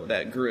ago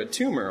that grew a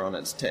tumor on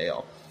its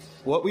tail.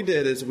 What we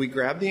did is we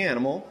grabbed the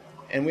animal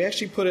and we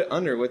actually put it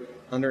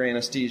under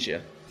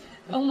anesthesia.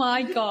 Oh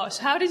my gosh,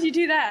 how did you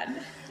do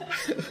that?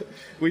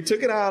 We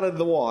took it out of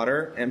the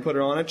water and put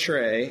it on a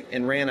tray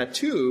and ran a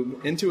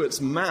tube into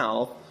its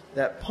mouth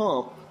that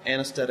pumped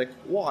anesthetic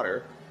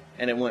water,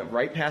 and it went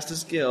right past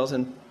his gills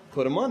and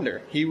put him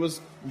under. He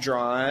was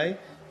dry,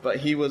 but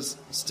he was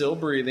still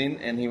breathing,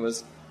 and he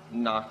was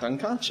knocked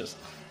unconscious.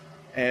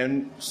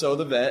 And so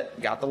the vet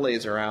got the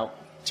laser out,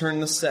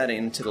 turned the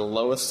setting to the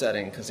lowest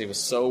setting because he was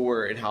so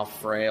worried how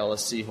frail a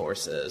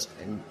seahorse is,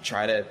 and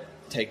tried to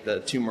take the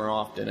tumor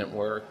off. Didn't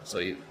work. So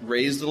he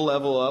raised the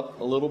level up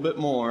a little bit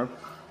more.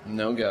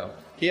 No go.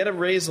 He had to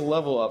raise the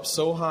level up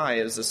so high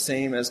it was the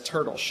same as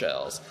turtle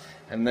shells.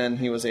 And then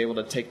he was able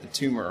to take the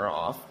tumor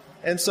off.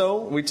 And so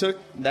we took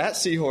that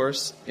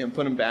seahorse and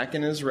put him back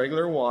in his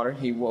regular water.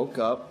 He woke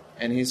up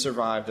and he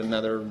survived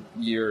another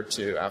year or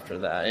two after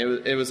that.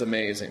 It was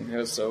amazing. It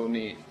was so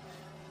neat.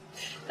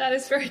 That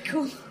is very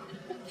cool.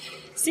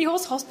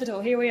 Seahorse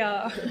Hospital, here we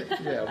are.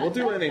 Yeah, we'll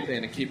do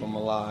anything to keep them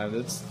alive.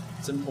 It's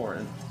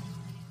important.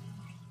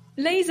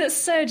 Laser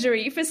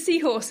surgery for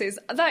seahorses.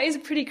 That is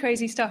pretty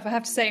crazy stuff, I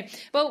have to say.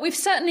 Well, we've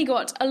certainly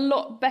got a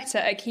lot better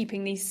at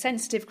keeping these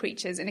sensitive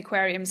creatures in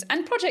aquariums,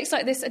 and projects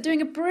like this are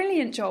doing a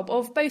brilliant job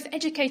of both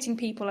educating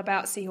people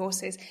about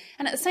seahorses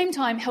and at the same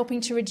time helping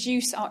to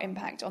reduce our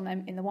impact on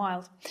them in the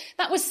wild.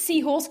 That was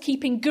seahorse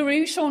keeping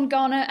guru Sean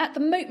Garner at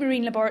the Mote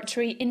Marine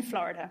Laboratory in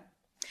Florida.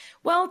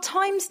 Well,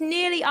 time's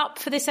nearly up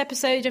for this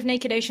episode of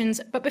Naked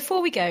Oceans, but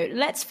before we go,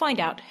 let's find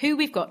out who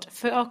we've got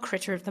for our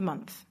Critter of the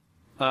Month.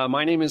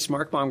 My name is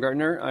Mark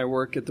Baumgartner. I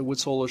work at the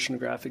Woods Hole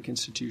Oceanographic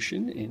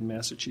Institution in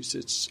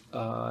Massachusetts,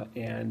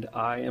 and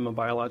I am a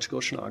biological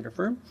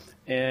oceanographer.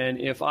 And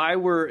if I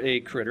were a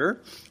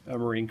critter, a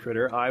marine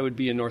critter, I would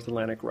be a North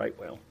Atlantic right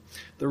whale.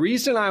 The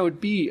reason I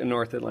would be a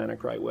North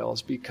Atlantic right whale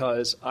is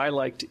because I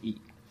like to eat.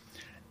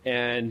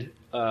 And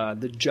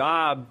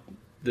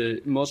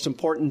the most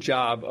important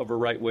job of a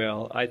right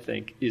whale, I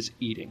think, is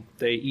eating.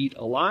 They eat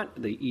a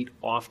lot. They eat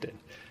often.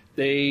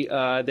 They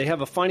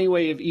have a funny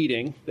way of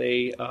eating.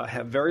 They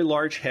have very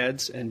large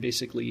heads, and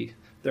basically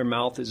their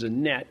mouth is a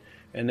net,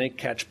 and they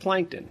catch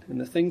plankton. And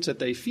the things that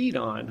they feed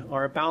on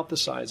are about the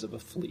size of a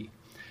flea.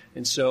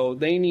 And so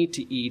they need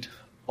to eat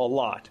a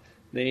lot.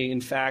 They, in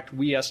fact,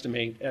 we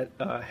estimate,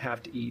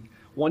 have to eat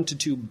 1 to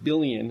 2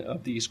 billion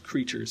of these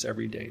creatures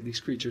every day. These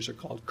creatures are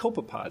called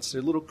copepods.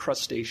 They're little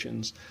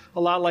crustaceans,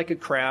 a lot like a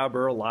crab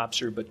or a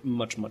lobster, but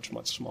much, much,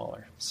 much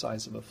smaller,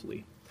 size of a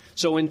flea.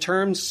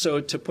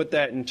 So to put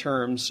that in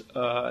terms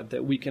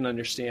that we can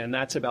understand,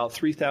 that's about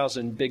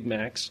 3,000 Big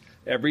Macs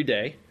every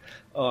day,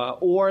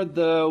 or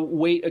the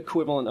weight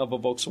equivalent of a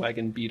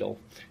Volkswagen Beetle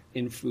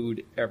in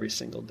food every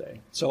single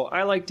day. So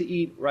I like to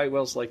eat, right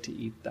whales like to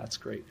eat, that's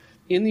great.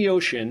 In the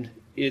ocean,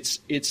 it's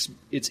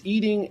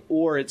eating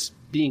or it's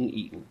being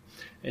eaten.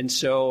 And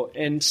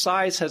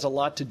size has a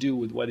lot to do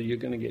with whether you're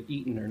going to get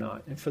eaten or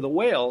not. And for the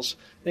whales,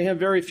 they have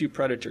very few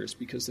predators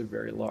because they're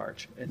very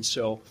large. And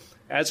so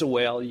as a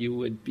whale, you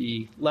would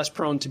be less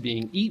prone to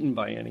being eaten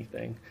by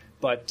anything,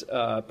 but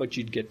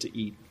you'd get to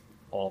eat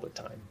all the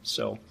time.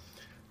 So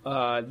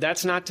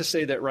that's not to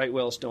say that right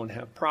whales don't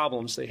have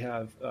problems. They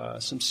have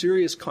some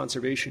serious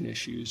conservation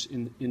issues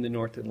in the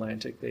North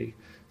Atlantic. They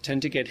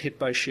tend to get hit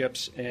by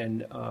ships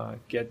and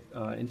get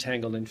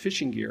entangled in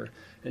fishing gear.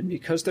 And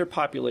because their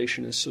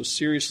population is so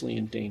seriously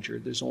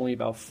endangered, there's only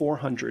about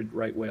 400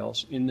 right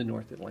whales in the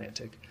North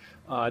Atlantic.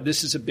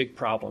 this is a big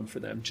problem for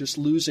them. Just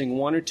losing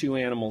one or two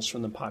animals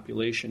from the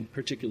population,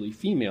 particularly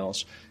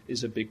females,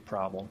 is a big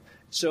problem.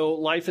 So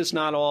life is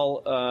not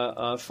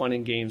all fun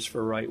and games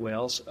for right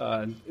whales.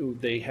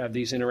 They have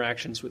these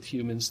interactions with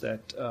humans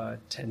that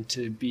tend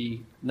to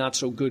be not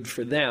so good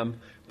for them.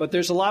 But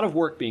there's a lot of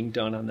work being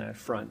done on that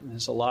front. And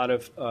there's a lot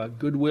of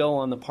goodwill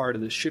on the part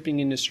of the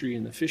shipping industry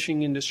and the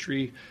fishing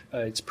industry.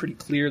 It's pretty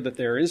clear that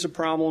there is a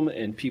problem,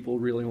 and people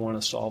really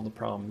want to solve the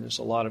problem. There's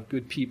a lot of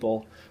good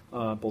people,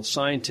 both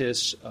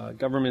scientists,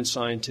 government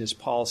scientists,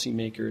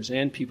 policymakers,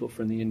 and people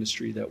from the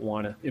industry that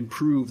want to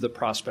improve the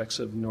prospects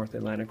of North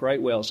Atlantic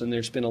right whales. And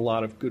there's been a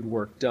lot of good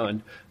work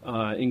done,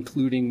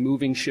 including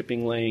moving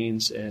shipping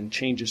lanes and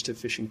changes to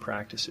fishing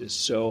practices.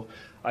 So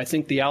I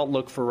think the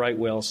outlook for right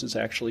whales is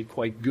actually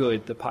quite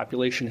good. The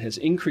population has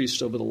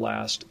increased over the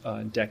last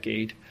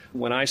decade.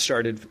 When I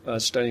started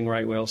studying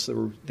right whales,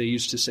 they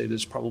used to say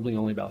there's probably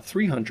only about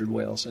 300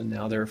 whales, and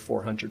now there are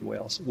 400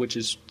 whales, which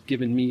has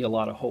given me a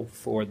lot of hope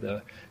for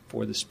the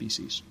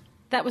species.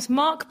 That was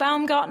Mark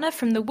Baumgartner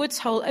from the Woods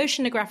Hole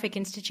Oceanographic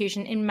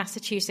Institution in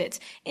Massachusetts,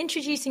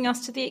 introducing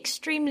us to the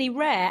extremely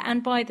rare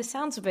and, by the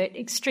sounds of it,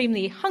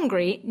 extremely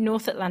hungry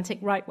North Atlantic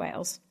right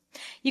whales.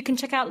 You can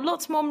check out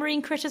lots more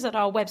marine critters at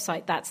our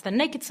website. That's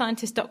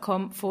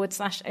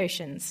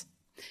thenakedscientist.com/oceans.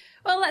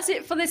 Well, that's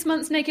it for this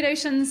month's Naked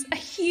Oceans. A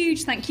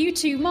huge thank you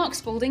to Mark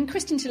Spalding,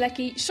 Christian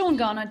Tulecki, Sean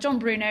Garner, John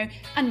Bruno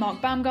and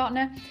Mark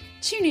Baumgartner.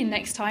 Tune in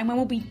next time when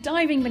we'll be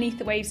diving beneath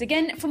the waves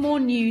again for more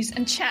news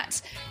and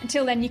chat.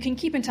 Until then, you can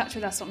keep in touch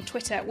with us on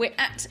Twitter. We're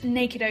at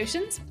Naked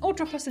Oceans, or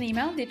drop us an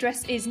email. The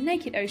address is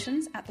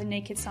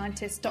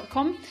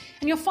nakedoceans@thenakedscientist.com.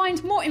 And you'll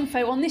find more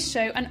info on this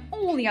show and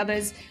all the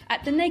others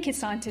at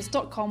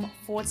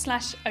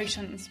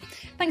thenakedscientist.com/oceans.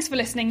 Thanks for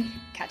listening.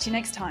 Catch you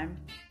next time.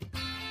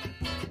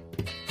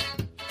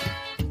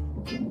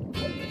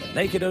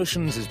 Naked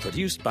Oceans is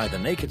produced by The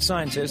Naked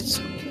Scientists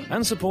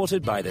and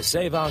supported by the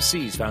Save Our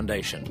Seas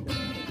Foundation.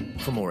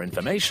 For more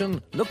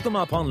information, look them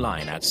up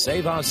online at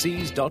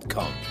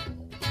saveourseas.com.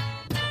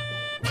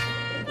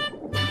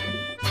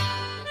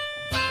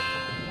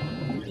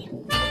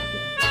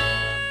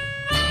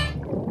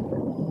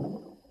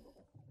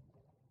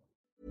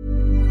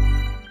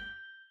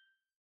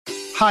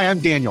 Hi, I'm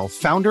Daniel,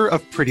 founder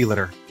of Pretty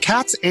Litter.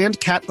 Cats and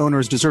cat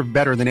owners deserve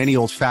better than any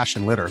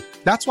old-fashioned litter.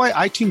 That's why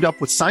I teamed up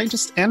with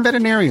scientists and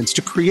veterinarians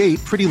to create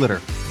Pretty Litter.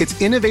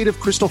 Its innovative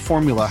crystal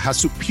formula has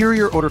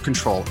superior odor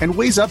control and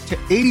weighs up to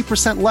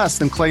 80% less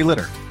than clay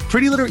litter.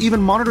 Pretty Litter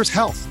even monitors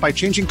health by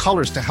changing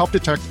colors to help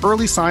detect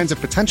early signs of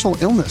potential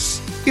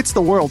illness. It's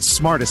the world's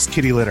smartest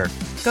kitty litter.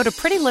 Go to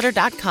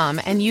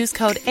prettylitter.com and use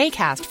code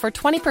ACAST for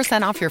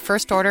 20% off your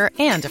first order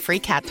and a free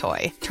cat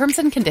toy. Terms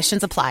and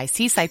conditions apply.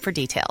 See site for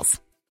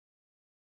details.